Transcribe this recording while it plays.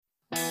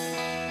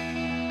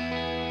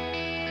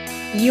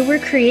You were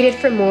created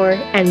for more,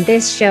 and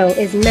this show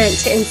is meant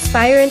to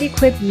inspire and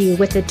equip you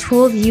with the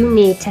tools you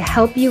need to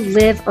help you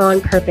live on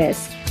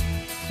purpose.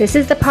 This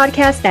is the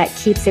podcast that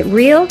keeps it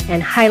real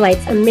and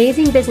highlights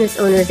amazing business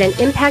owners and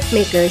impact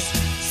makers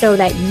so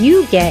that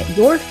you get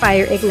your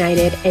fire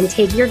ignited and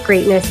take your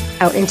greatness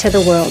out into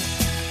the world.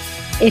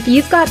 If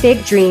you've got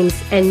big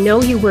dreams and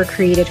know you were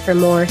created for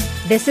more,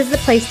 this is the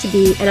place to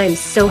be, and I'm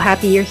so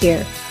happy you're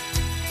here.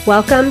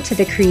 Welcome to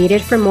the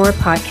Created for More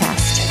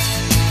podcast.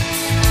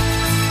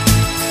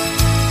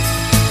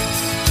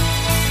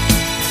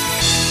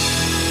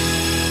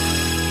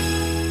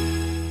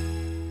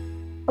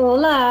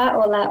 Hola,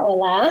 hola,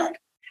 hola.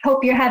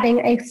 Hope you're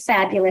having a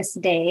fabulous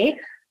day.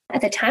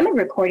 At the time of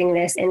recording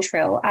this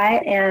intro, I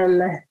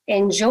am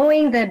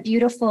enjoying the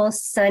beautiful,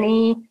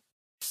 sunny,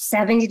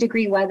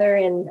 70-degree weather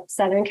in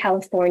Southern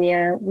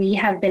California. We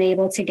have been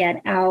able to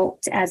get out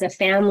as a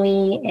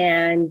family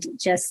and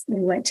we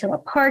went to a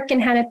park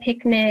and had a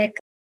picnic.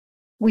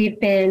 We've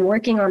been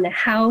working on the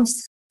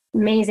house.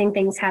 Amazing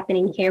things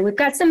happening here. We've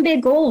got some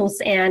big goals,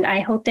 and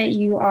I hope that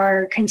you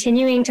are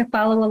continuing to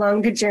follow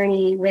along the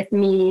journey with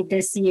me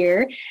this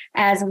year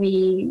as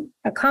we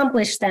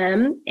accomplish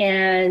them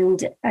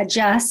and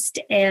adjust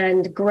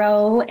and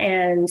grow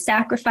and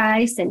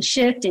sacrifice and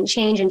shift and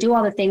change and do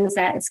all the things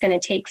that it's going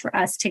to take for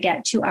us to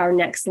get to our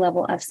next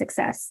level of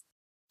success.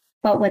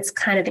 But what's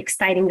kind of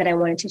exciting that I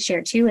wanted to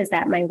share too is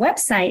that my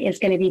website is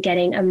going to be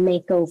getting a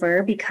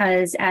makeover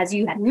because, as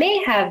you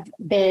may have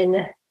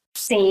been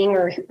seeing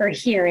or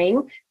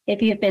hearing,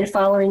 if you've been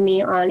following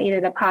me on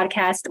either the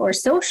podcast or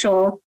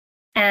social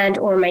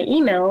or my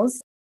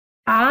emails,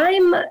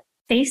 I'm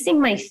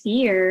facing my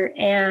fear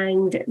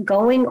and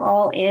going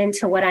all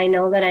into what I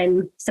know that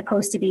I'm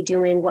supposed to be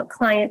doing, what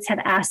clients have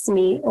asked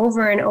me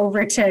over and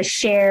over to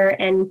share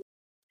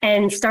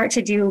and start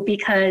to do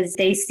because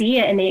they see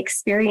it and they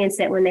experience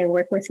it when they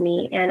work with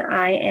me. And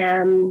I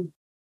am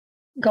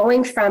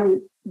going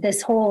from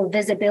this whole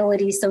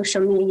visibility,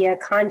 social media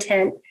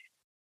content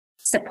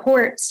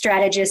support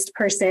strategist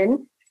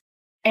person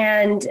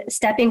and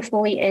stepping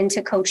fully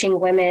into coaching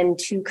women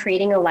to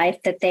creating a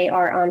life that they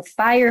are on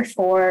fire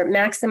for,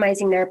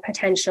 maximizing their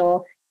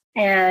potential,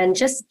 and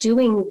just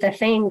doing the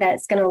thing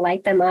that's going to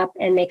light them up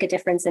and make a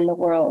difference in the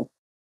world.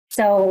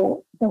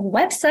 So the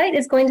website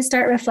is going to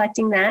start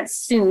reflecting that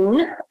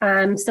soon.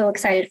 I'm so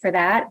excited for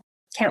that.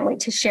 Can't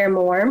wait to share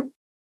more.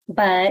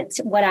 But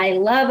what I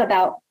love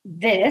about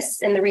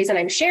this, and the reason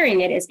I'm sharing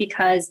it, is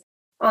because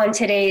on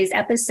today's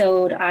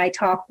episode, I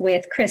talk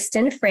with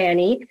Kristen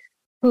Franny,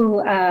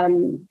 who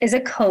is a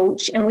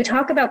coach, and we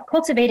talk about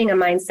cultivating a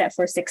mindset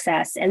for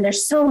success. And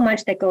there's so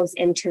much that goes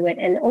into it.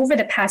 And over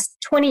the past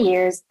 20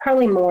 years,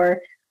 probably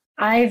more,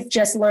 I've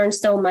just learned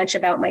so much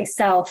about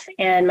myself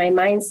and my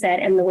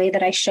mindset and the way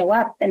that I show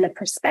up and the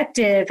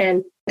perspective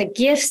and the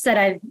gifts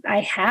that I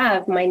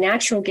have, my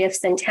natural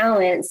gifts and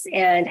talents,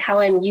 and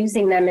how I'm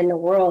using them in the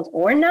world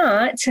or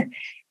not,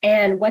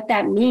 and what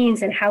that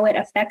means and how it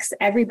affects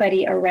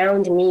everybody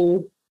around me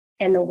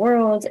and the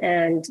world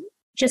and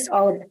just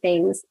all of the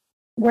things.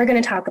 We're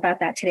going to talk about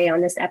that today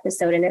on this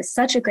episode. And it's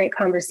such a great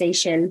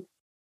conversation.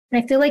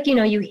 I feel like,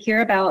 you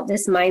hear about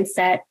this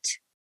mindset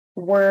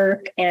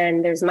work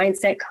and there's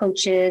mindset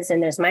coaches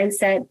and there's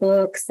mindset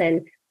books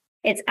and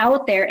it's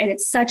out there and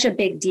it's such a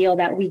big deal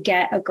that we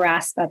get a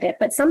grasp of it.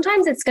 But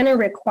sometimes it's going to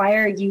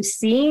require you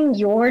seeing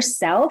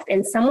yourself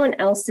in someone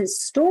else's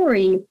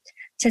story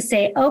to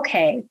say,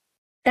 okay,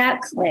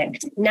 that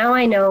clicked. Now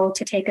I know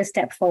to take a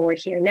step forward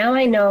here. Now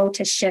I know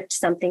to shift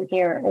something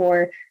here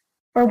or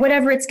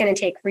whatever it's going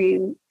to take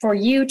for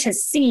you to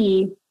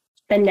see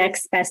the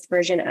next best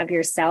version of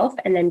yourself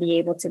and then be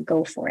able to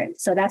go for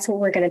it. So that's what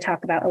we're going to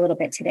talk about a little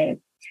bit today.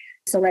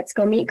 So let's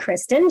go meet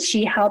Kristen.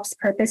 She helps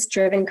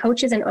purpose-driven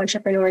coaches and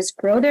entrepreneurs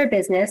grow their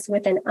business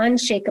with an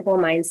unshakable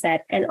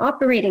mindset and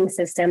operating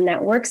system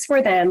that works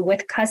for them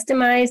with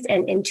customized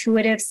and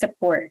intuitive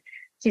support.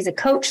 She's a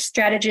coach,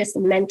 strategist,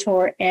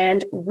 mentor,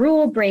 and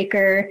rule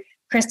breaker.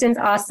 Kristen's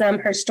awesome.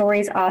 Her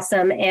story's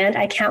awesome. And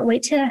I can't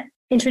wait to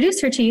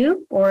introduce her to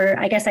you. Or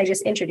I guess I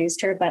just introduced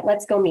her, but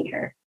let's go meet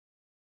her.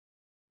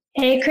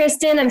 Hey,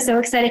 Kristen, I'm so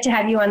excited to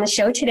have you on the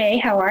show today.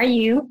 How are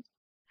you?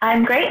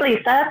 I'm great,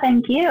 Lisa.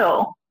 Thank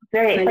you.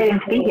 Very exciting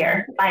to be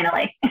here,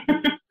 finally.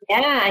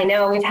 Yeah, I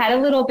know. We've had a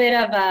little bit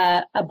of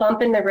a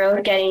bump in the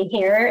road getting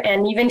here.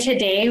 And even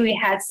today, we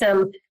have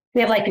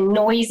like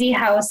noisy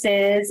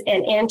houses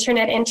and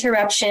internet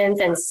interruptions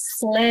and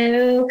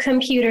slow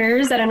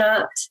computers that are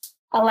not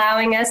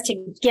allowing us to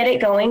get it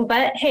going.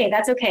 But hey,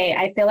 that's okay.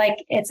 I feel like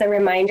it's a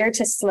reminder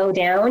to slow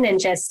down and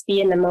just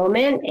be in the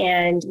moment.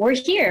 And we're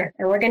here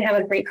and we're going to have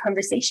a great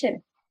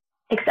conversation.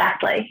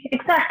 Exactly.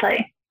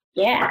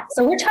 Yeah.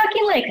 So we're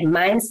talking like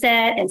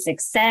mindset and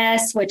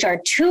success, which are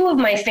two of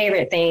my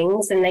favorite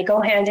things, and they go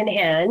hand in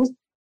hand.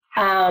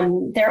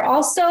 They're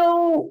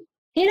also,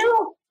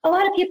 a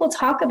lot of people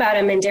talk about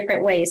them in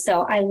different ways.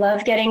 So I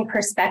love getting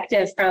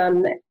perspective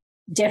from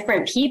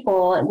different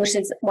people, which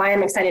is why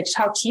I'm excited to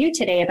talk to you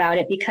today about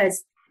it,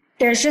 because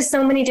there's just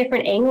so many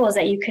different angles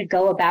that you could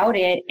go about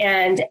it.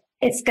 And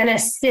it's going to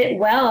sit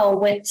well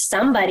with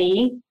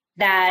somebody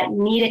that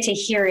needed to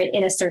hear it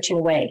in a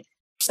certain way.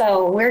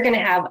 So we're going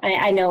to have,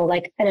 I know,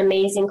 like an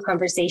amazing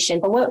conversation,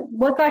 but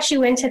what got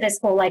you into this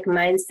whole like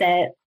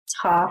mindset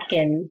talk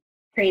and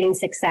creating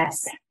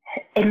success?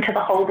 Into the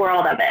whole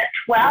world of it.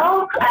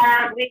 Well,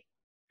 we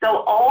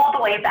go all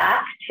the way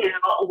back to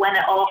when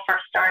it all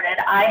first started.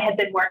 I had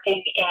been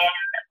working in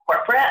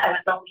corporate. I was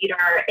a leader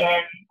in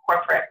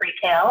corporate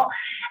retail,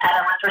 and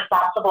I was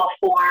responsible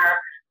for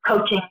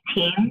coaching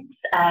teams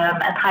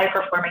and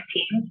high-performing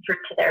teams through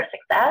to their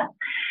success,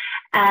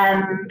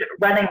 and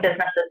running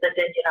businesses that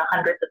did,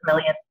 hundreds of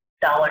millions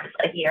of dollars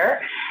a year.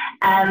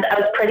 And I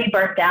was pretty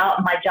burnt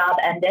out. My job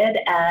ended,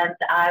 and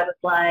I was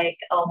like,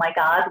 oh my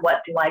God,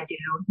 what do I do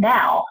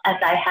now? And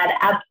I had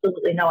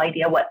absolutely no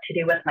idea what to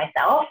do with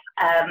myself.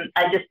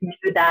 I just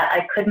knew that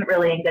I couldn't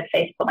really in good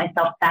faith put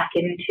myself back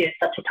into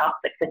such a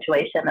toxic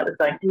situation that was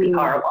going to be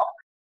horrible.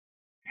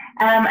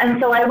 And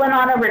so I went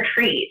on a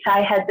retreat.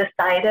 I had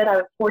decided, I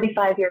was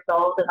 45 years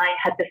old, and I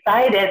had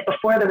decided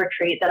before the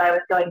retreat that I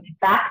was going to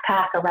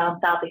backpack around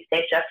Southeast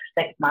Asia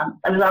for 6 months.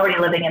 I was already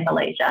living in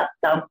Malaysia,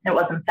 so it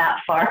wasn't that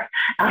far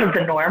out of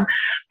the norm.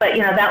 But,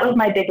 that was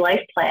my big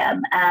life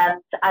plan. And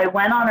I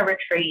went on a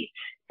retreat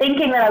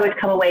thinking that I would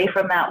come away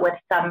from that with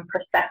some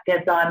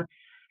perspectives on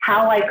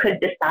how I could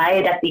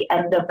decide at the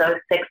end of those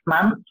 6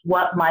 months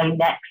what my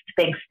next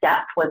big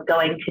step was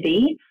going to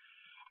be.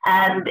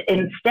 And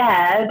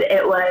instead,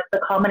 it was a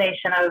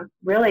combination of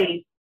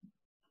really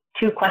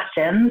two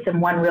questions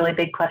and one really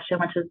big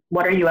question, which is,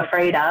 what are you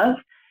afraid of?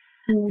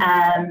 Mm-hmm.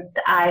 And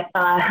I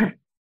thought,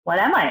 what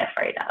am I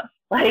afraid of?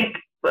 Like,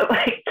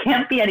 it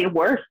can't be any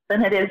worse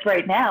than it is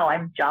right now.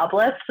 I'm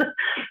jobless.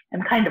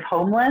 I'm kind of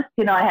homeless.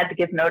 I had to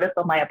give notice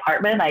on my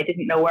apartment. I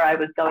didn't know where I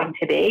was going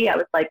to be. I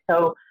was like,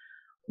 so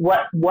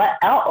what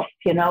else,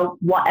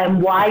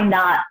 and why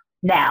not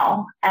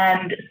now?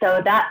 And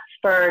so that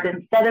spurred,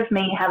 instead of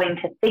me having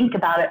to think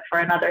about it for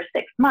another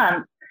 6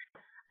 months,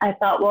 I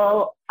thought,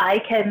 well, I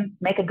can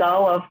make a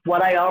go of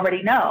what I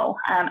already know.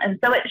 And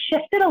so it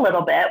shifted a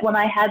little bit. When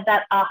I had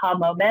that aha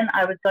moment,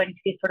 I was going to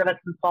be sort of a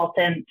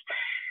consultant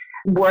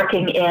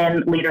working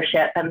in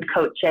leadership and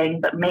coaching,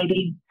 but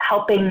maybe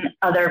helping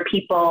other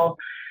people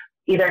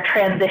either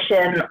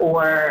transition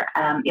or,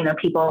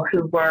 people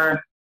who were,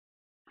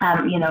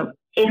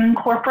 in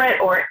corporate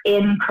or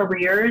in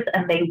careers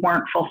and they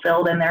weren't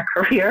fulfilled in their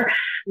career.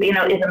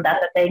 Isn't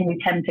that the thing? We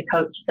tend to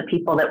coach the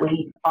people that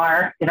we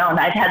are, and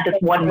I've had this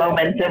one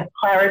moment of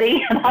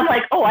clarity and I'm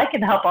like, oh, I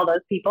can help all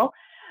those people.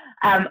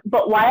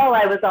 But while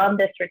I was on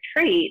this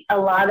retreat, a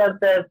lot of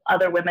the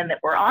other women that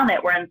were on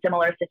it were in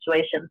similar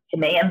situations to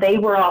me, and they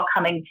were all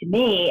coming to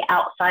me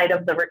outside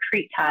of the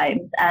retreat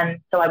times. And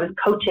so I was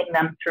coaching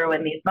them through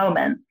in these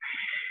moments.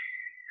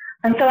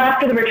 And so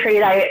after the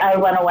retreat, I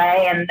went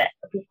away and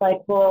was like,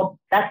 well,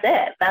 that's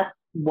it. That's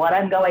what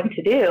I'm going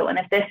to do. And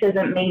if this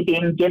isn't me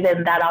being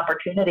given that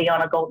opportunity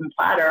on a golden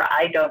platter,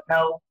 I don't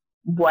know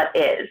what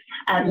is.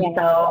 And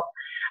so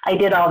I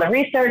did all the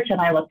research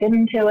and I looked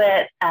into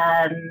it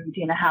and,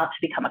 how to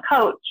become a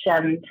coach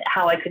and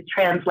how I could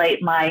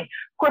translate my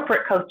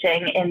corporate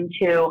coaching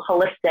into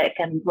holistic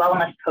and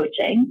wellness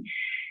coaching.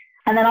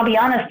 And then I'll be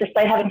honest,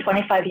 despite having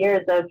 25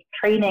 years of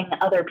training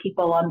other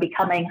people on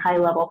becoming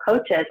high-level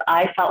coaches,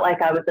 I felt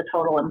like I was a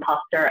total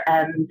imposter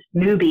and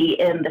newbie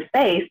in the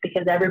space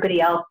because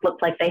everybody else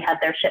looked like they had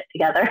their shit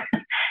together.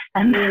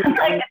 And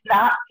I did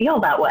not feel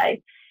that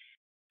way.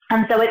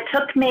 And so it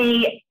took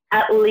me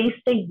at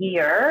least a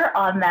year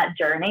on that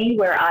journey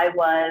where I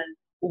was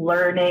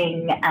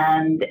learning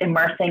and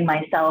immersing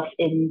myself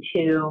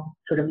into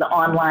sort of the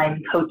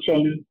online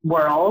coaching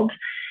world.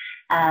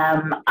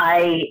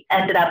 I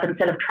ended up,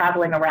 instead of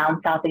traveling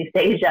around Southeast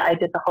Asia, I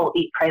did the whole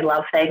eat, pray,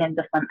 love thing and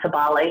just went to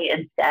Bali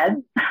instead.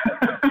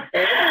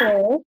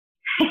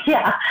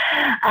 Yeah.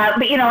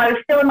 But, I was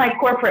still in my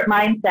corporate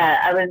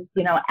mindset. I was,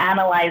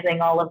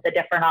 analyzing all of the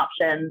different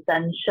options.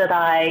 And should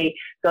I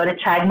go to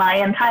Chiang Mai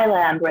in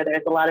Thailand, where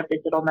there's a lot of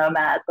digital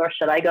nomads, or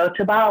should I go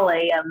to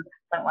Bali? And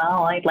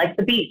well, I like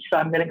the beach, so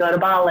I'm going to go to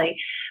Bali.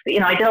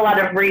 But, I did a lot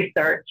of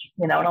research,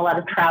 and a lot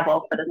of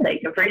travel for the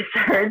sake of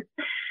research.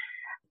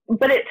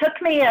 But it took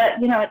me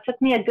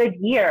a good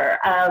year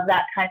of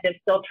that kind of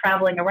still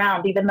traveling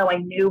around, even though I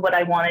knew what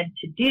I wanted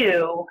to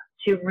do,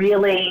 to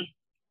really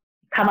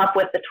come up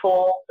with the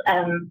tools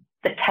and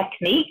the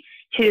techniques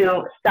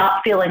to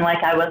stop feeling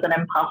like I was an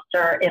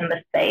imposter in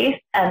the space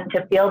and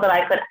to feel that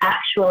I could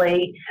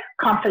actually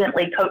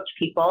confidently coach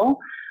people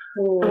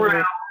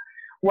through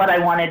what I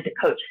wanted to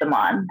coach them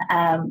on.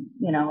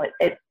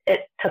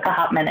 It took a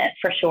hot minute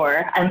for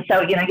sure. And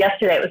so,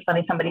 yesterday it was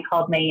funny, somebody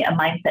called me a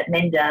mindset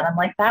ninja, and I'm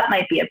like, that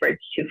might be a bridge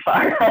too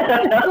far. I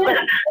don't know.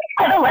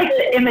 I don't like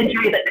the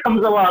imagery that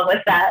comes along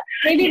with that.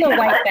 Maybe the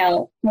white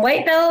belt,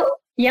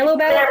 yellow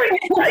belt. There we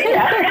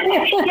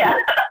go. Yeah.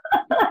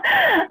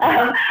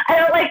 I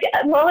don't like,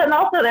 well, and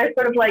also there's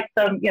sort of like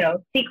some,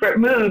 secret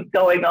moves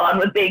going on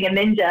with being a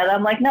ninja. And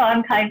I'm like, no,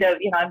 I'm kind of,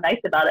 I'm nice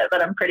about it,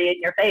 but I'm pretty in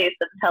your face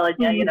and telling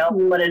you,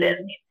 what it is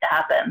needs to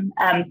happen.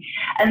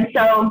 And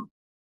so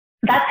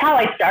that's how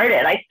I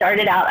started. I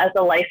started out as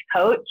a life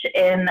coach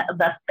in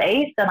the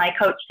space, and I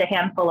coached a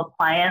handful of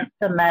clients.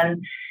 And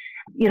then,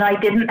 I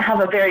didn't have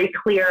a very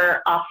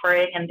clear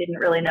offering and didn't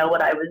really know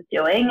what I was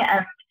doing.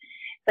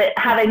 But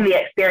having the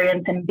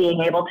experience and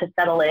being able to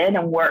settle in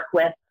and work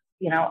with,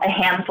 a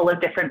handful of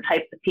different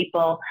types of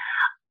people,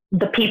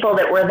 the people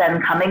that were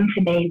then coming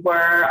to me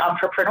were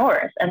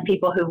entrepreneurs and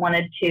people who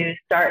wanted to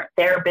start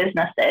their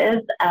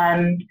businesses.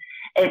 And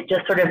it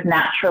just sort of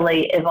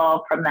naturally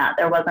evolved from that.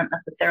 There wasn't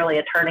necessarily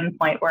a turning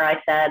point where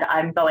I said,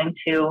 I'm going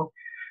to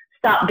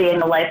stop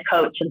being a life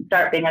coach and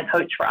start being a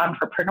coach for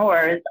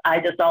entrepreneurs.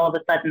 I just all of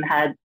a sudden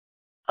had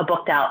a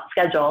booked out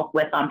schedule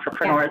with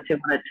entrepreneurs who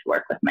wanted to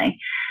work with me.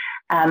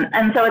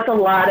 And so it's a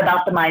lot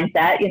about the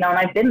mindset, and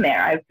I've been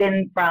there. I've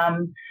been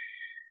from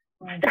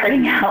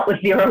starting out with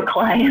 0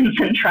 clients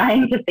and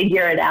trying to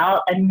figure it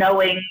out and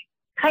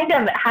kind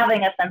of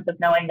having a sense of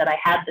knowing that I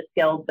had the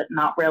skills, but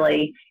not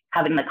really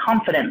having the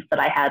confidence that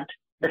I had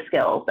the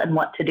skills and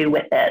what to do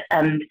with it,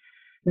 and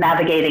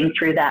navigating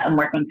through that and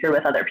working through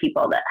with other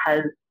people that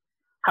has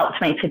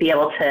helped me to be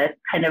able to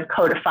kind of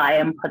codify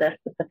and put a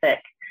specific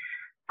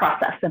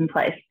process in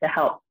place to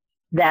help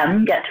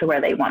them get to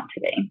where they want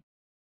to be.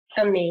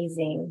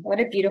 Amazing.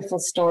 What a beautiful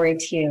story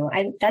too.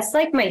 That's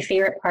like my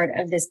favorite part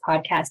of this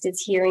podcast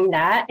is hearing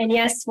that. And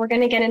yes, we're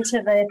going to get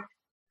into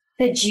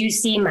the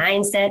juicy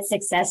mindset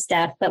success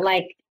stuff, but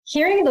like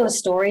hearing those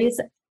stories,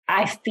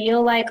 I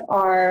feel like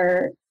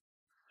are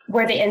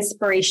where the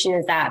inspiration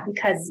is at,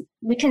 because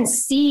we can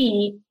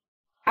see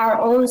our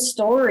own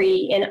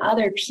story in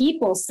other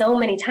people so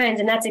many times.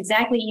 And that's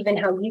exactly even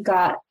how you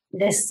got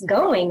this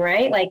going,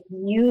 right? Like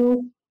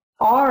you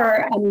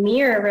are a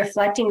mirror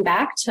reflecting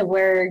back to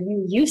where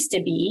you used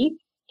to be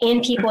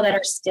in people that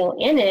are still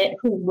in it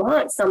who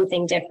want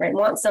something different,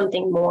 want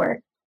something more.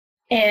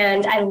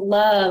 And I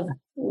love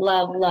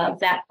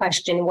that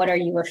question. What are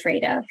you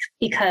afraid of?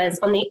 Because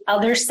on the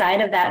other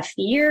side of that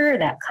fear,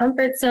 that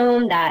comfort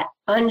zone, that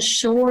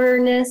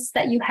unsureness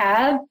that you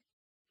have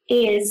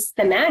is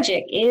the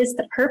magic, is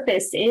the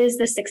purpose, is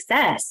the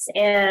success.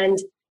 And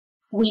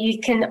we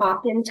can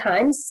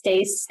oftentimes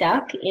stay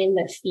stuck in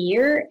the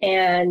fear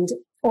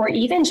or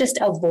even just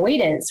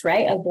avoidance,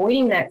 right?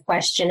 Avoiding that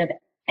question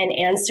and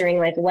answering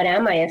like, what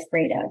am I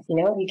afraid of?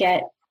 You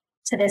get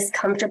to this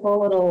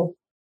comfortable little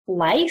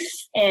life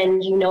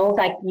and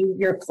like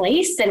your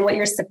place and what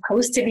you're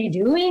supposed to be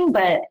doing,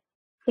 but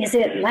is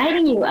it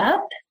lighting you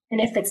up? And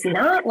if it's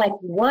not, like,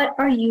 what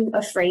are you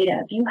afraid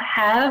of? You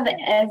have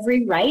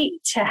every right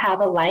to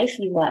have a life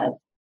you love.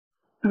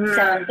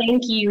 So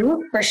thank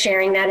you for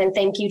sharing that. And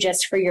thank you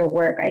just for your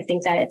work. I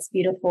think that it's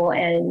beautiful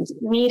and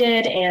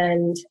needed.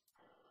 And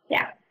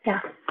yeah.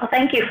 Well,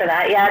 thank you for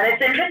that. Yeah, and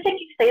it's interesting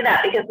you say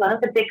that, because one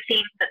of the big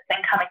themes that's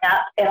been coming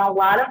up in a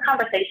lot of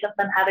conversations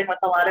I'm having with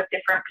a lot of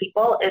different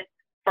people is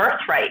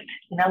birthright.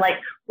 Like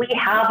we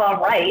have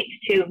a right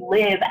to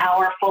live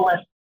our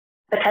fullest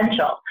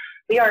potential.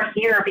 We are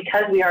here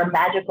because we are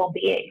magical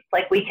beings.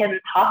 Like we can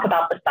talk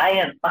about the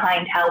science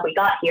behind how we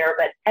got here,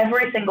 but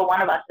every single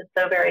one of us is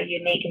so very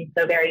unique and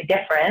so very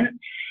different.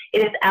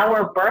 It is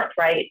our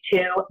birthright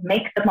to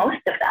make the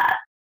most of that.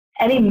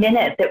 Any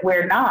minute that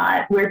we're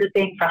just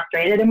being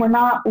frustrated and we're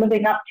not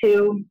living up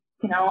to,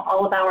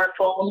 all of our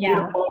full,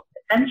 beautiful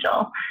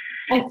potential.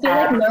 I feel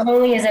like not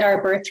only is it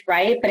our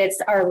birthright, but it's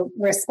our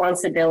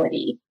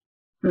responsibility.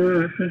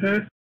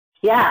 Mm-hmm.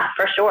 Yeah,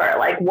 for sure.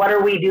 Like, what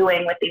are we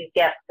doing with these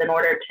gifts in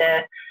order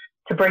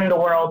to bring the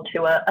world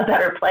to a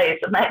better place?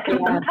 And that can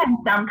sometimes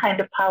sound kind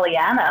of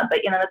Pollyanna, but,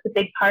 that's a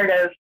big part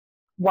of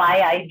why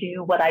I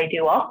do what I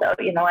do also.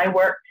 I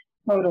worked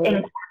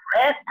in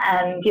corporate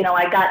and,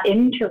 I got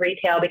into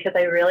retail because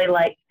I really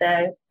liked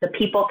the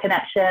people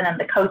connection and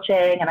the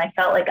coaching. And I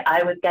felt like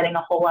I was getting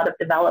a whole lot of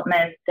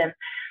development.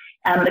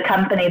 And the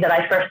company that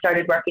I first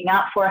started working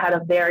out for had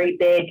a very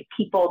big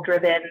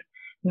people-driven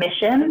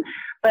mission.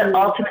 But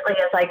ultimately,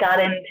 as I got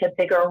into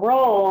bigger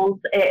roles,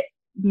 it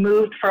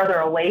moved further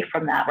away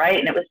from that, right?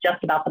 And it was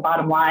just about the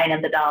bottom line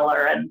and the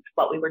dollar and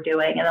what we were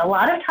doing. And a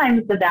lot of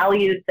times the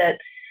values that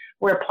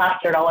were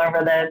plastered all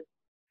over the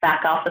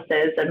back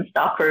offices and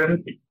stock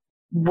rooms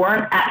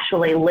weren't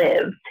actually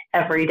lived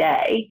every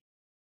day.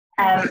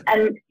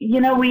 And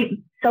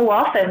we so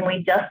often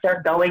we just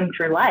are going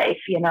through life,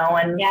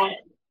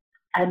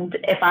 and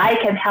if I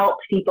can help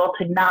people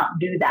to not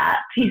do that,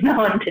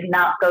 and to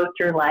not go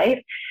through life,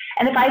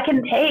 and if I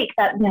can take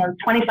that,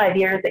 25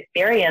 years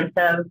experience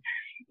of,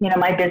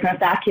 my business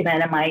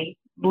acumen and my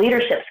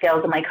leadership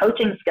skills and my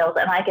coaching skills,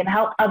 and I can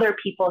help other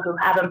people who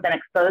haven't been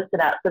exposed to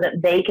that so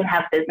that they can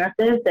have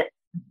businesses that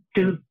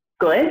do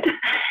good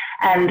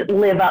and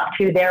live up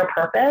to their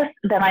purpose,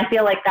 then I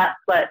feel like that's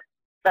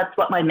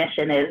what my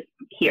mission is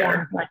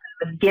here. Like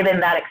I was given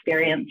that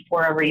experience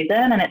for a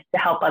reason, and it's to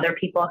help other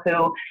people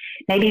who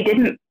maybe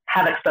didn't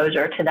have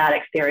exposure to that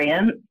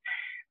experience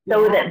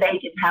so that they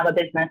can have a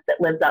business that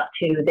lives up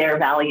to their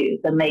values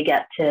and they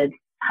get to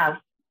have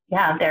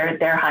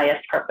their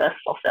highest purpose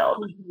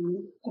fulfilled. Mm-hmm.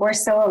 We're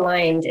so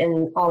aligned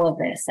in all of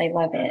this. I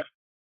love it.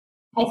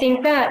 I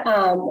think that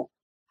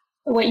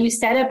what you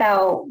said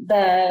about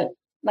the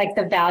like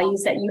the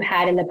values that you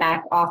had in the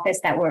back office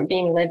that weren't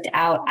being lived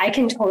out. I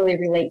can totally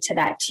relate to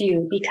that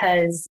too,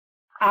 because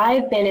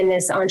I've been in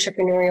this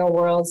entrepreneurial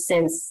world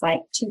since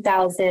like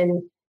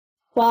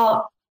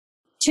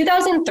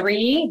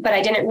 2003, but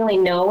I didn't really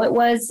know it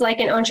was like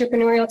an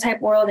entrepreneurial type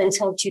world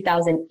until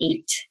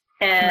 2008.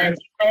 And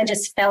I kind of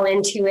just fell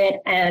into it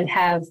and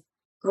have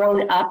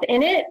grown up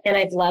in it, and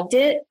I've loved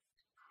it.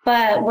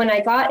 But when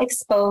I got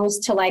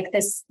exposed to like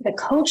the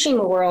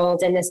coaching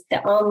world and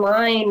the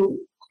online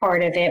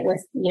part of it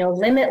with,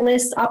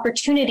 limitless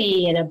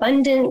opportunity and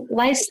abundant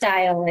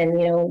lifestyle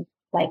and,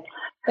 like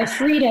the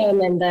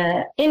freedom and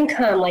the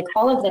income, like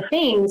all of the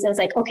things, I was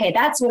like, okay,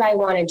 that's what I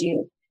want to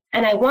do.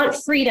 And I want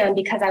freedom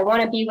because I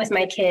want to be with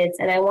my kids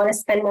and I want to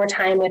spend more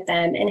time with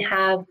them and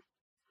have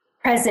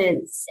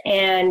presence.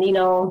 And,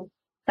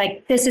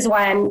 like, this is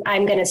why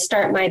I'm going to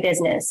start my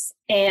business.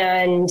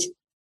 And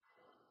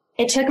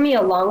it took me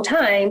a long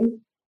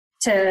time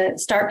to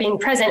start being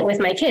present with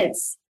my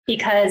kids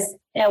because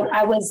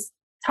I was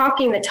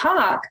talking the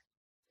talk,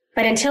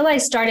 but until I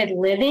started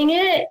living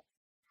it,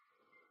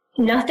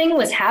 nothing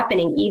was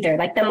happening either.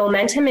 Like the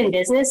momentum in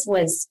business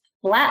was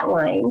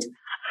flatlined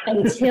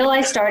until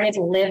I started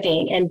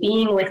living and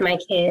being with my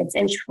kids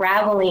and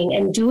traveling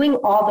and doing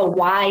all the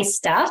why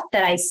stuff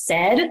that I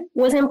said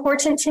was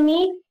important to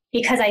me.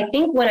 Because I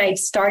think when I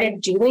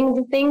started doing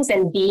the things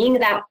and being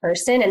that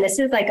person, and this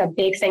is like a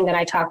big thing that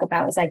I talk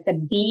about, is like the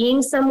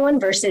being someone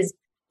versus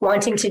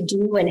wanting to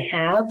do and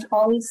have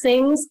all these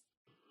things,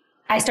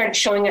 I started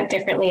showing up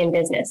differently in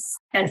business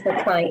and for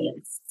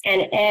clients.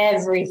 And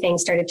everything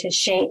started to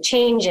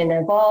change and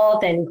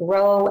evolve and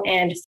grow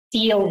and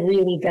feel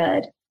really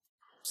good.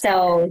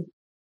 So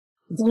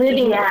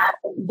living out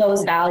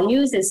those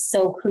values is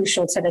so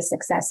crucial to the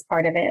success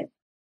part of it.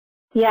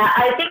 Yeah,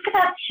 I think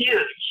that's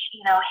huge,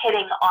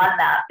 hitting on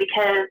that,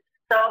 because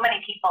so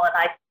many people, and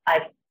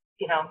I've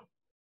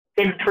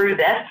been through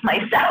this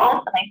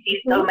myself, and I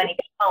see so many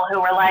people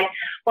who are like,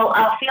 well,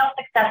 I'll feel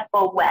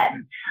successful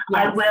when.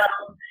 Yes.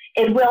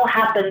 It will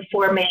happen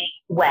for me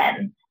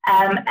when.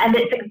 And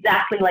it's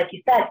exactly like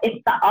you said,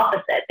 it's the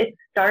opposite. It's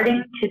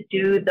starting to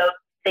do those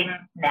things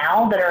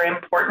now that are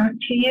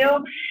important to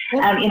you.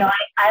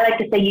 I like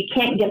to say you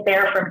can't get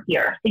there from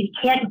here. So you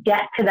can't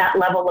get to that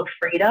level of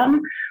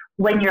freedom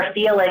when you're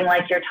feeling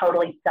like you're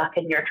totally stuck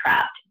and you're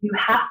trapped. You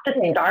have to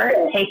start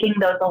taking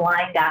those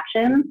aligned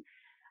actions.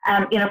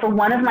 For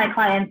one of my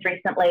clients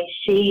recently,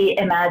 she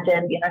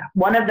imagined,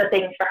 one of the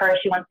things for her,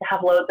 she wants to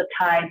have loads of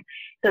time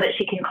so that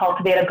she can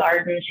cultivate a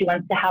garden. She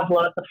wants to have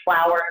loads of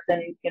flowers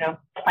and,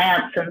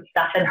 plants and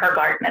stuff in her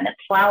garden. And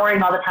it's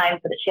flowering all the time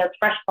so that she has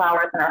fresh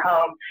flowers in her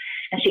home.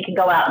 And she can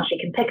go out and she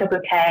can pick a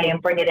bouquet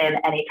and bring it in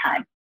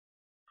anytime.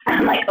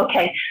 I'm like,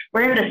 okay,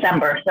 we're in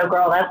December, so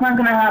girl, that's not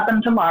going to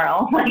happen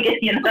tomorrow.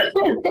 You're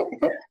going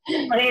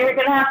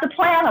to have to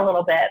plan a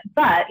little bit.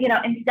 But,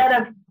 instead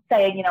of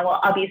saying, well,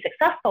 I'll be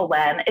successful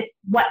when, it's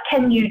what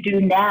can you do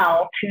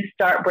now to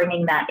start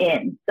bringing that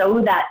in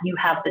so that you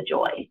have the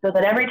joy, so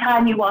that every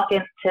time you walk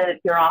into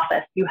your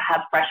office, you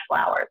have fresh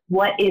flowers.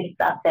 What is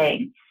the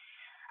thing?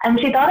 And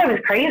she thought I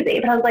was crazy,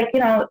 but I was like,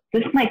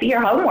 this might be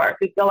your homework.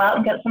 You go out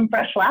and get some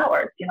fresh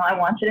flowers. I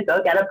want you to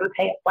go get a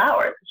bouquet of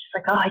flowers. And she's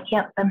like, oh, I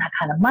can't spend that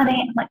kind of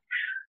money. I'm like,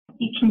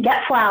 you can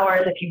get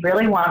flowers if you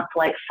really want for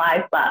like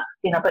 $5, but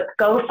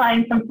go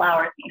find some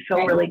flowers that you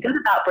feel really good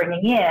about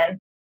bringing in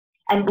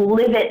and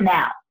live it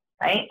now,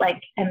 right?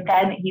 And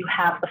then you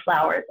have the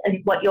flowers.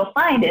 And what you'll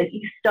find is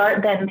you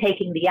start then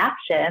taking the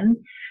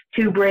action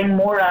to bring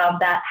more of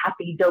that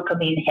happy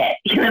dopamine hit.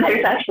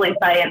 There's actually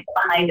science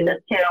behind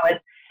this too.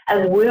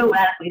 As woo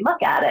as we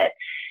look at it,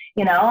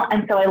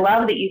 and so I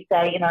love that you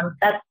say,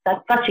 that's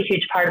such a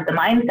huge part of the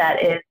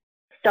mindset is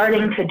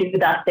starting to do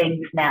the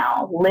things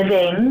now,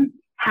 living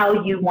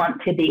how you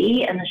want to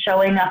be and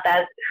showing up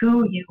as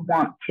who you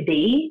want to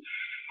be.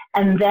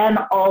 And then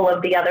all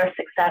of the other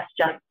success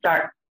just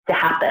starts to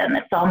happen.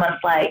 It's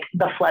almost like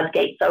the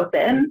floodgates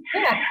open.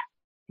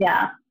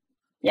 Yeah.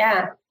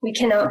 We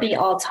cannot be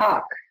all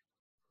talk.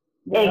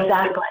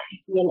 Exactly.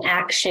 In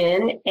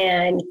action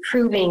and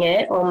proving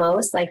it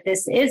almost like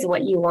this is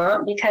what you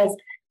want, because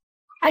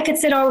I could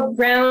sit all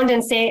around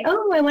and say,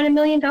 oh, I want $1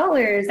 million.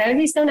 That would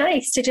be so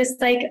nice to just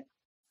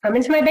come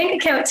into my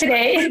bank account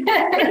today.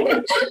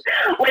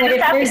 But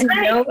if there's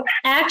no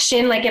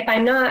action, like if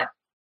I'm not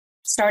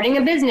starting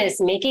a business,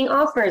 making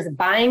offers,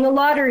 buying a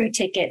lottery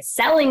ticket,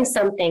 selling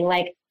something,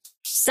 like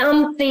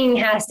something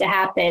has to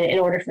happen in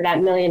order for that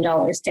 $1 million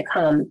to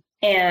come.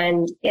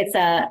 And it's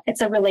a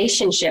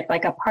relationship,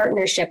 like a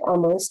partnership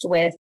almost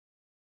with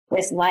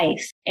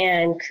life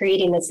and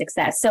creating the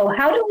success. So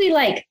how do we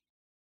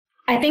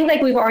I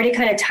think we've already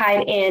kind of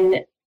tied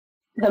in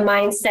the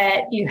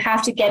mindset. You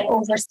have to get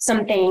over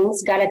some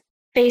things, got to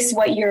face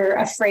what you're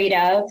afraid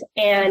of,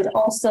 and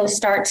also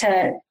start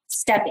to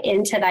step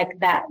into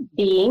that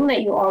being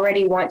that you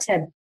already want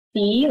to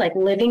be,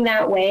 living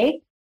that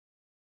way.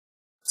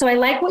 So I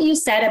like what you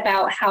said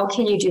about how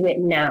can you do it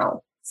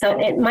now? So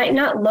it might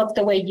not look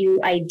the way you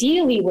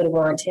ideally would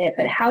want it,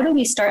 but how do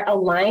we start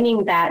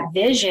aligning that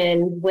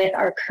vision with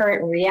our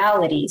current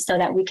reality so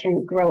that we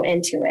can grow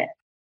into it?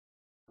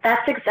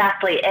 That's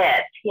exactly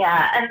it.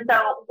 Yeah. And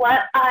so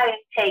what I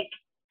take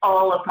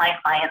all of my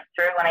clients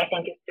through, and I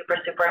think is super,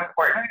 super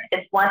important,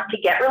 is one, to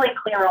get really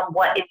clear on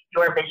what is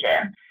your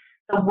vision.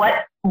 So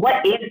what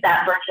is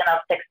that version of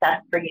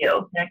success for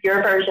you?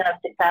 Your version of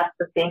success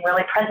is being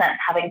really present,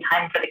 having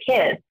time for the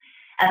kids.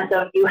 And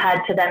so you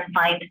had to then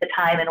find the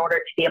time in order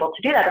to be able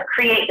to do that, or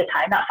create the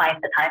time, not find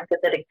the time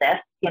because it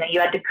exists. You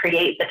had to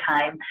create the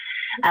time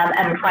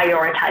and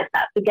prioritize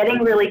that. So getting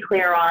really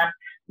clear on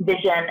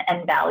vision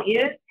and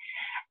values,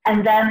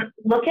 and then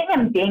looking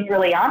and being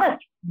really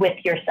honest with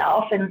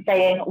yourself and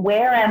saying,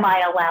 where am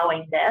I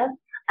allowing this?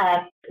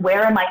 And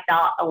where am I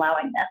not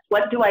allowing this?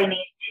 What do I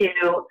need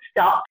to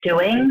stop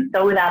doing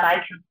so that I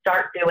can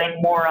start doing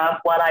more of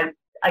what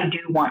I do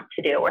want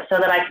to do, or so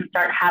that I can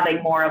start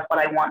having more of what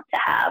I want to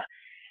have?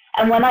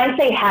 And when I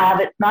say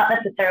have, it's not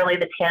necessarily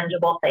the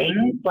tangible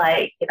things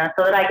like,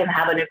 so that I can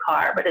have a new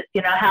car, but it's,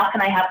 how can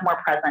I have more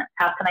presence?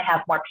 How can I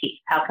have more peace?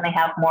 How can I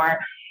have more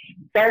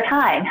spare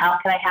time? How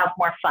can I have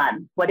more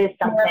fun? What is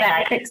something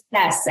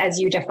success as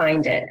you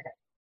defined it?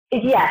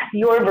 Yes,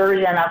 your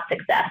version of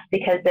success,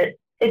 because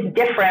it's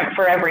different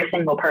for every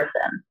single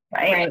person,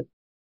 right?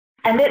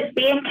 And it's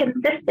being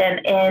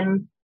consistent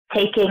in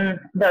taking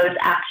those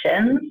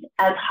actions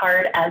as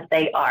hard as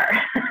they are.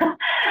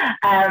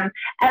 And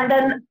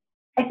then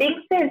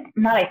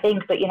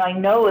I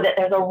know that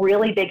there's a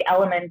really big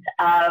element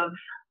of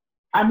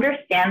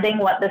understanding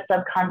what the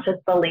subconscious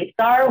beliefs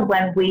are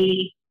when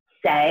we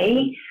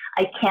say,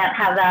 I can't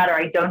have that, or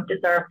I don't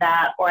deserve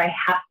that, or I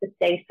have to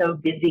stay so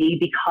busy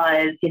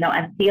because,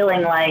 I'm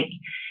feeling like,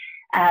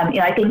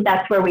 I think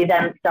that's where we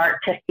then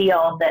start to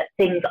feel that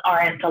things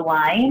aren't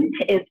aligned,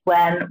 is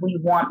when we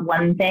want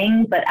one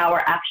thing, but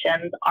our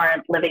actions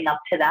aren't living up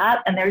to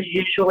that. And there's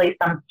usually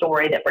some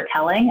story that we're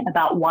telling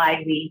about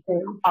why we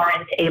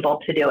aren't able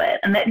to do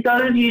it. And that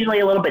goes usually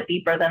a little bit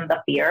deeper than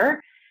the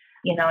fear.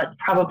 It's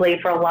probably,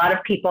 for a lot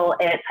of people,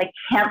 it's, I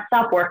can't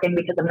stop working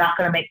because I'm not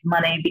going to make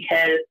money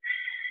because,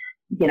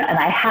 and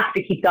I have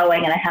to keep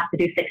going and I have to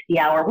do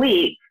 60-hour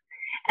weeks.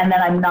 And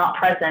then I'm not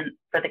present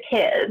for the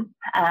kids.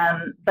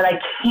 But I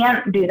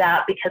can't do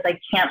that because I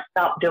can't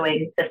stop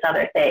doing this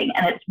other thing.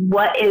 And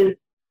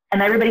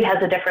and everybody has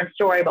a different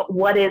story, but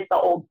what is the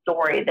old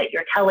story that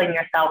you're telling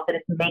yourself that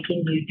is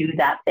making you do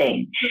that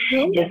thing?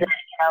 Mm-hmm. Is it,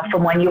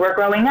 from when you were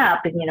growing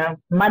up and,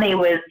 money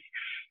was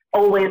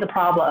always a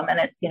problem, and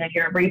it's,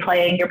 you're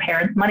replaying your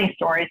parents' money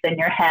stories in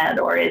your head?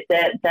 Or is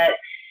it that,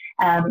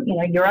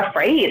 you're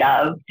afraid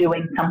of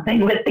doing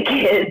something with the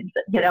kids,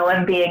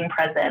 and being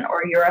present,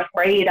 or you're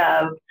afraid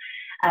of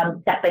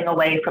stepping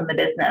away from the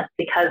business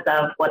because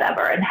of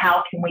whatever? And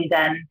how can we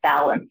then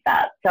balance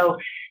that? So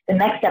the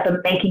next step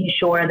of making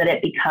sure that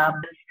it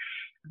becomes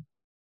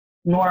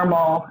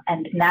normal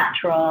and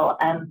natural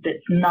and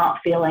it's not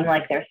feeling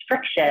like there's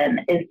friction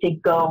is to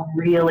go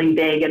really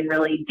big and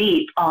really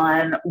deep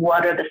on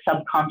what are the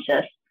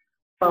subconscious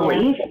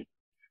beliefs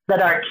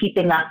that are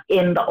keeping us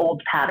in the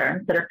old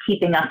patterns, that are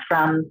keeping us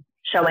from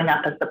showing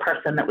up as the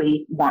person that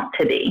we want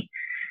to be.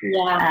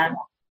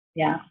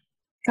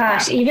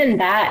 Gosh, even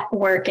that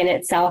work in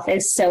itself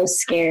is so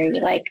scary.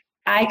 Like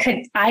I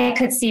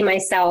could see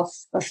myself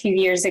a few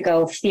years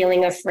ago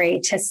feeling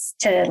afraid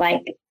to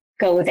like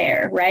go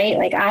there, right?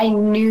 Like I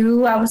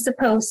knew I was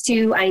supposed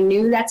to. I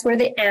knew that's where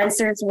the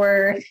answers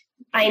were.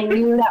 I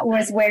knew that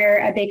was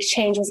where a big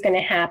change was going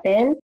to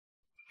happen.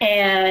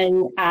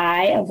 And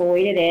I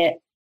avoided it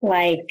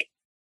like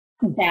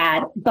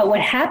bad. But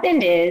what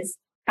happened is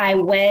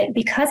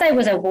because I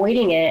was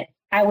avoiding it,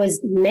 I was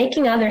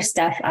making other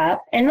stuff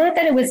up. And not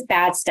that it was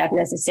bad stuff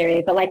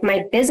necessarily, but like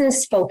my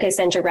business focus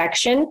and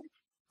direction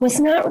was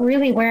not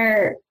really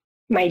where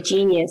my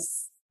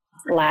genius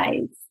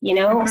lies,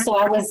 Mm-hmm. So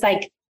I was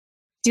like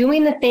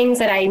doing the things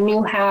that I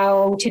knew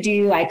how to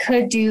do, I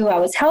could do. I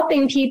was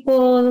helping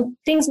people.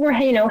 Things were,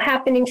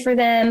 happening for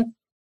them.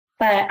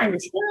 But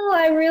until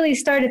I really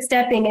started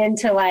stepping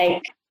into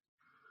like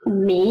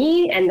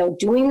me and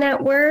doing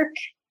that work,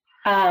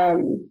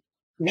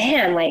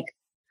 like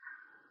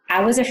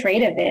I was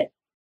afraid of it,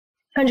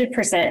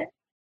 100%.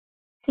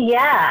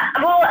 Yeah,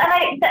 well,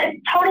 and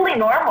it's totally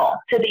normal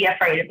to be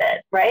afraid of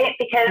it, right?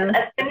 Because mm-hmm.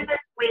 as soon as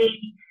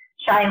we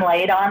shine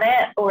light on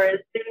it, or as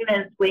soon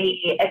as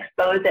we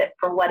expose it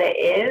for what it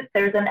is,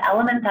 there's an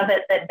element of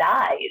it that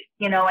dies,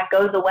 it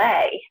goes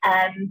away.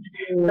 And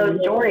mm-hmm. those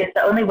stories,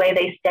 the only way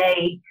they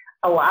stay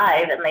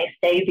alive and they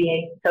stay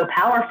being so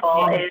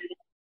powerful is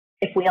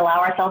if we allow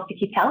ourselves to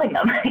keep telling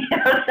them.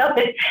 So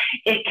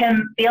it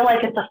can feel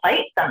like it's a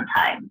fight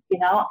sometimes,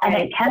 and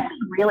it can be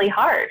really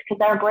hard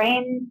because our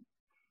brains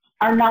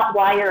are not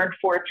wired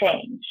for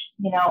change.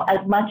 As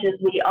much as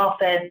we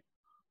often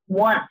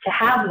want to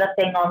have the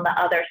thing on the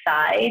other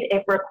side,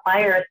 it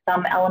requires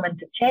some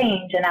element of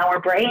change, and our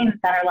brains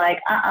that are like,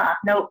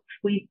 nope,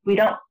 we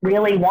don't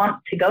really want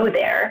to go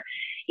there,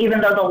 even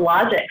though the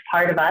logic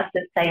part of us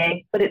is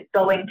saying, but it's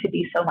going to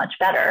be so much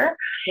better.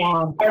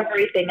 Yeah.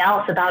 Everything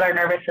else about our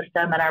nervous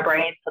system and our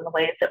brains and the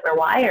ways that we're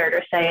wired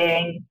are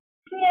saying,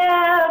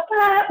 yeah,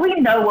 but we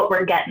know what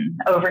we're getting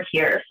over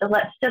here, so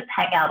let's just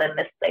hang out in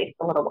this space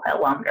a little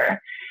while longer.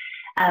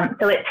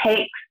 So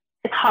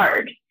it's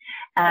hard.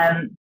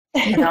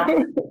 You know,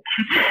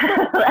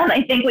 and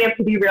I think we have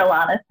to be real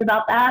honest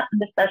about that,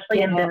 and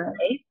especially in this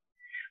space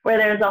where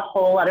there's a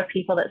whole lot of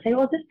people that say,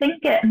 well, just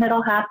think it and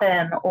it'll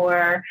happen,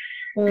 or,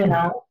 you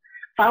know,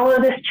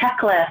 follow this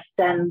checklist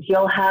and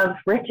you'll have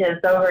riches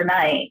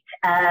overnight.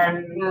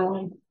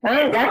 And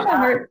that's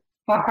a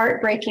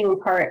heartbreaking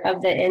part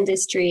of the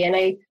industry. And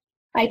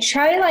I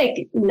try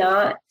like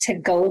not to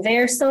go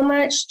there so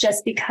much,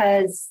 just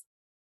because,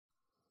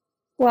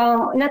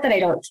 well, not that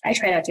I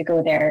try not to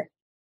go there.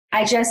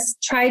 I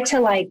just try to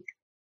like,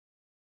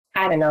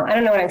 I don't know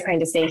what I'm trying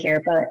to say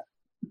here, but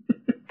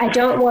I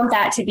don't want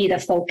that to be the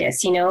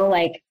focus, you know,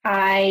 like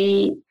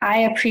I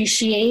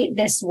appreciate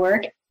this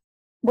work.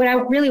 What I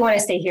really want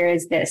to say here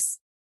is this.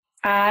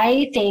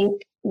 I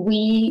think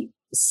we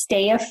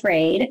stay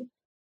afraid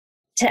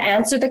to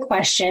answer the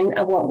question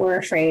of what we're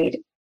afraid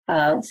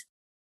of,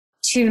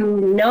 to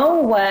know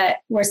what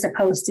we're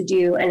supposed to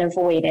do and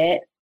avoid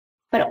it,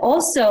 but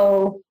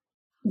also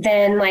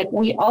then like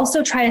we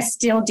also try to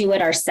still do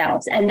it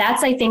ourselves. And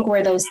that's, I think,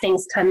 where those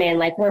things come in.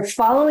 Like we're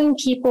following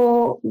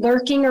people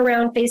lurking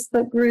around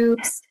Facebook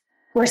groups.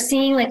 We're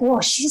seeing like, whoa,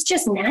 she's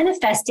just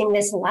manifesting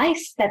this life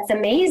that's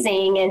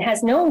amazing and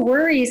has no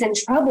worries and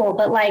trouble.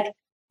 But like,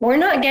 we're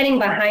not getting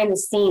behind the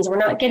scenes. We're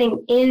not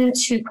getting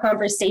into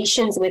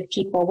conversations with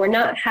people. We're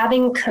not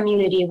having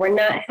community. We're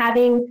not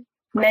having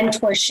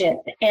mentorship.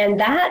 And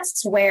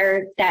that's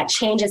where that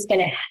change is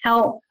going to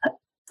help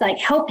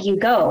you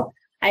go.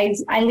 I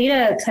lead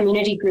a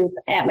community group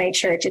at my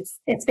church.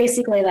 It's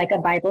basically like a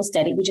Bible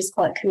study. We just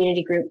call it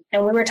community group.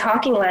 And we were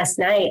talking last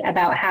night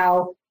about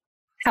how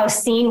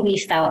seen we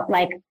felt.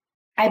 Like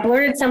I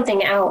blurted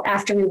something out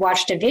after we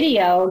watched a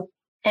video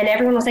and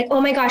everyone was like,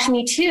 oh my gosh,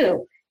 me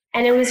too.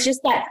 And it was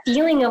just that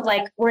feeling of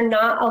like, we're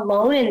not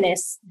alone in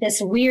this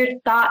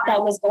weird thought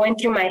that was going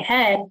through my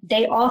head.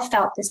 They all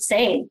felt the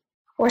same.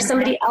 Or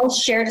somebody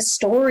else shared a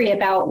story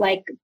about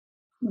like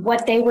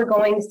what they were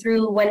going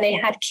through when they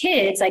had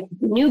kids, like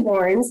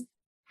newborns.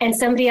 And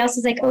somebody else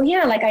was like, oh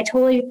yeah, like I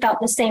totally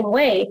felt the same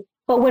way.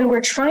 But when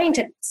we're trying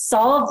to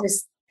solve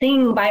this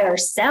thing by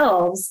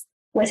ourselves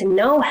with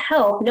no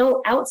help,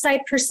 no outside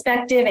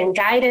perspective and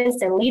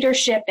guidance and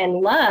leadership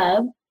and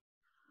love,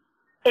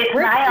 it's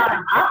nigh on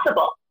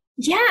impossible.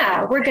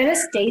 Yeah, we're going to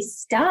stay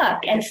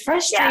stuck and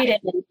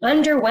frustrated and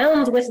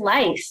underwhelmed with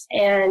life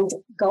and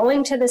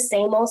going to the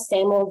same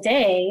old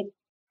day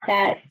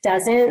that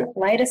doesn't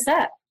light us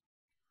up.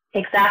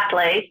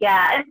 Exactly.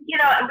 Yeah. And, you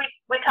know,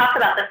 we talk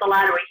about this a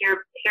lot, or we hear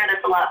this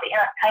a lot, but, you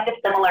know, it's kind of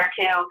similar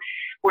to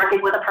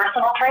working with a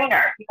personal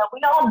trainer. You know,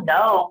 we all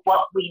know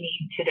what we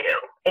need to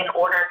do in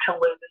order to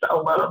lose a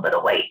little bit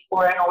of weight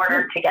or in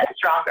order to get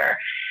stronger.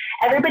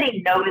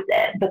 Everybody knows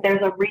it, but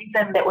there's a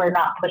reason that we're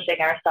not pushing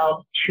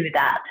ourselves to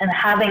that. And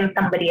having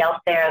somebody else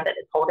there that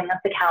is holding us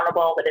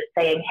accountable, that is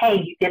saying,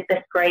 hey, you did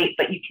this great,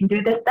 but you can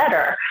do this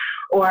better,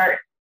 or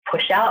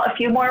push out a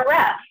few more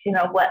reps, you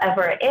know,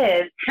 whatever it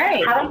is.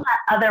 Right. Having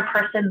that other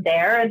person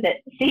there that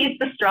sees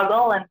the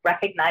struggle and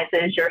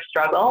recognizes your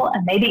struggle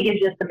and maybe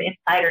gives you some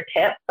insider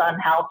tips on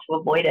how to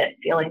avoid it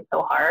feeling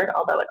so hard,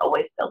 although it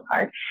always feels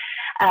hard,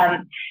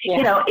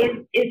 you know,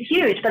 is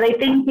huge. But I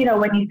think, you know,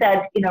 when you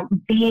said, you know,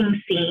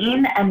 being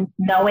seen and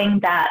knowing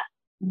that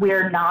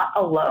we're not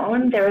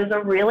alone, there is a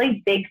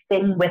really big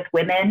thing with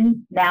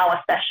women now,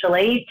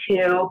 especially,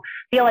 to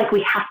feel like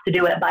we have to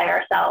do it by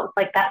ourselves.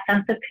 Like that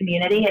sense of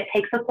community, it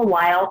takes us a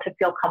while to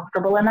feel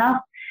comfortable enough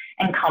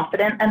and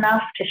confident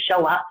enough to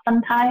show up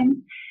sometimes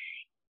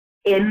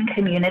in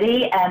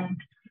community and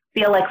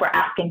feel like we're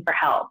asking for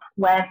help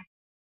when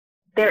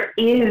there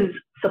is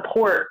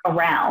support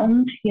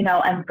around, you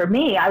know. And for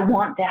me, I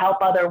want to help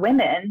other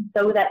women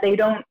so that they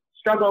don't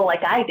struggle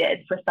like I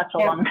did for such a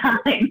long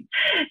time,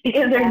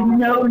 because there's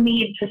no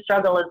need to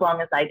struggle as long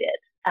as I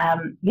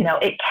did. You know,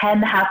 it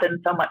can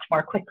happen so much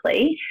more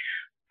quickly,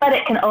 but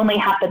it can only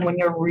happen when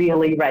you're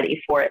really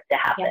ready for it to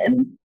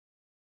happen.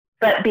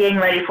 But being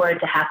ready for it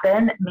to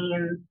happen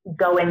means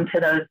going to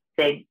those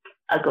big,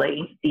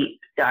 ugly, deep,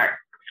 dark,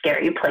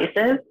 scary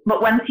places.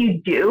 But once you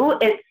do,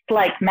 it's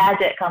like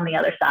magic on the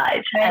other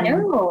side. I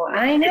know.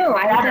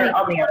 It's better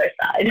on the other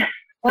side.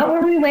 What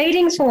were we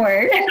waiting for?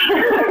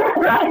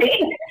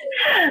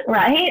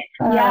 Right.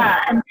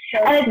 Yeah. And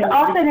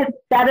it's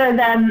better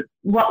than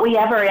what we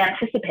ever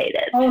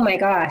anticipated. Oh my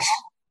gosh.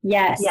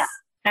 Yes. Yeah.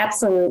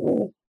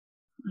 Absolutely.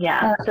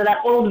 Yeah. So that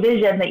old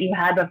vision that you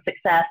had of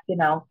success, you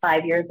know,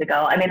 5 years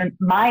ago, I mean,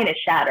 mine is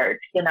shattered,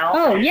 you know.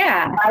 Oh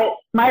yeah.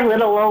 My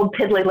little old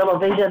piddly little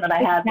vision that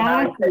I had when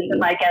I was in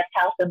my guest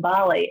house in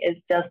Bali is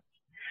just,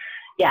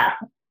 yeah.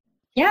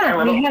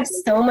 Yeah, we have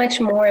so much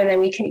more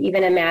than we can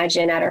even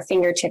imagine at our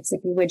fingertips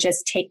if we would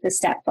just take the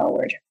step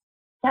forward.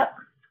 Yep,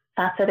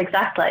 that's it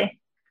exactly.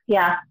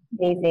 Yeah.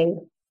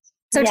 Amazing.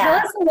 So tell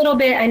us a little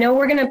bit, I know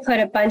we're going to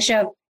put a bunch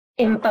of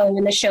info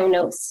in the show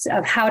notes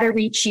of how to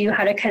reach you,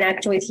 how to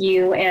connect with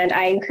you. And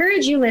I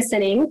encourage you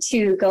listening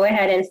to go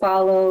ahead and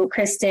follow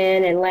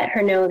Kristen and let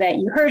her know that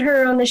you heard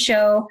her on the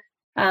show.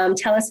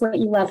 Tell us what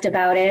you loved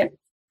about it.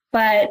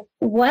 But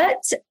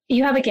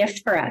you have a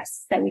gift for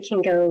us that we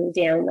can go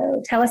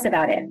download. Tell us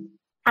about it.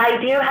 I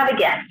do have a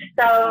gift.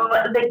 So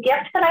the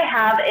gift that I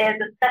have is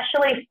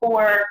especially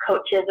for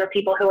coaches or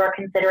people who are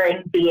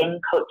considering being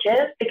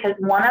coaches, because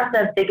one of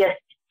the biggest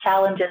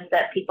challenges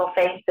that people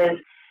face is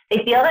they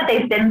feel that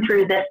they've been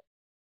through this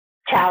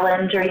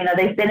challenge, or,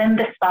 they've been in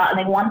this spot and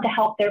they want to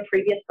help their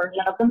previous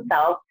version of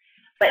themselves.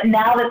 But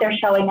now that they're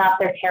showing up,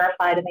 they're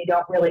terrified and they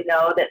don't really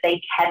know that they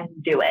can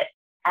do it.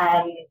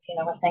 And,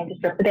 we're saying to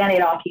strip the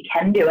Band-Aid off, you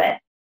can do it.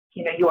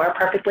 You are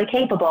perfectly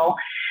capable.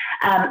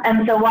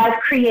 And so I've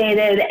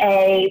created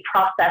a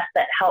process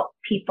that helps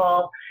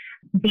people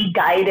be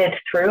guided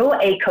through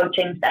a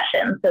coaching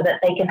session so that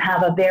they can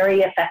have a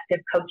very effective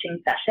coaching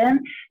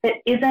session that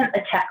isn't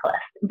a checklist,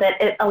 that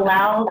it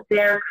allows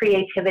their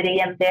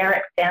creativity and their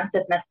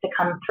expansiveness to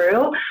come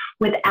through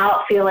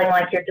without feeling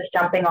like you're just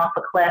jumping off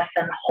a cliff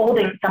and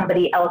holding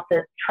somebody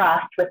else's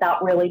trust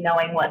without really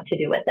knowing what to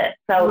do with it.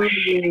 So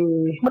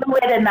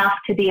fluid enough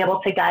to be able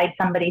to guide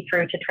somebody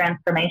through to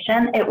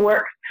transformation. It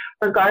works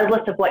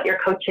regardless of what you're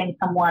coaching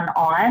someone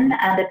on.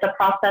 And it's a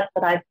process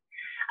that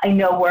I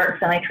know works,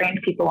 and I trained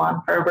people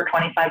on for over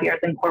 25 years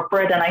in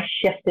corporate, and I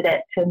shifted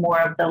it to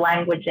more of the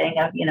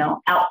languaging of,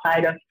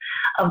 outside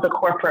of the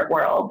corporate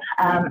world.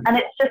 And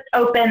it's just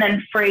open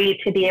and free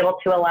to be able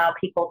to allow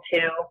people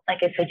to, like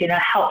I said,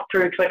 help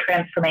through to a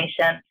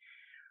transformation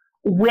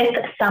with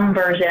some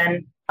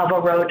version of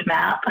a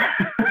roadmap,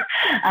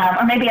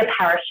 or maybe a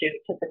parachute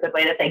is a good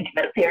way to think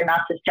of it. So you're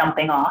not just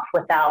jumping off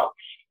without,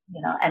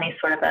 any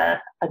sort of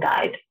a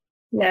guide.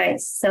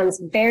 Nice.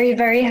 Sounds very,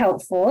 very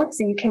helpful.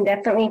 So you can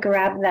definitely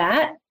grab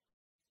that.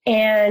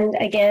 And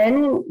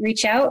again,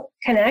 reach out,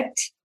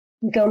 connect,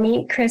 go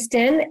meet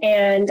Kristen.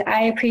 And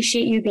I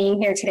appreciate you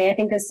being here today. I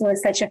think this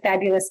was such a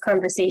fabulous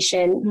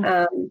conversation.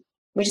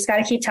 We just got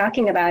to keep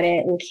talking about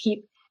it and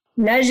keep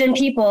nudging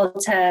people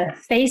to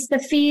face the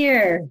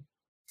fear,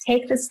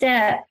 take the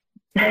step.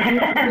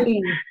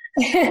 Exactly.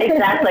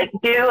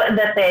 Do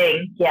the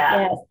thing.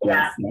 Yeah.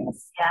 Yes.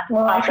 Yeah.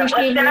 Well, I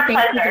appreciate you. Thank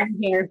you for being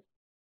here.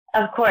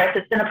 Of course.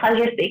 It's been a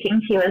pleasure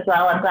speaking to you as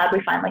well. I'm glad we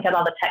finally got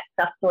all the tech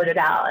stuff sorted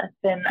out. It's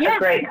been a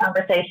great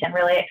conversation,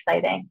 really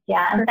exciting.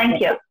 Yeah, and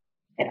thank you.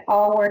 It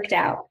all worked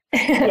out.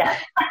 Yeah.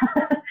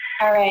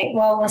 All right.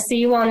 Well, we'll see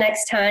you all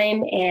next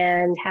time,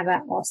 and have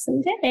an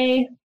awesome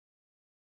day.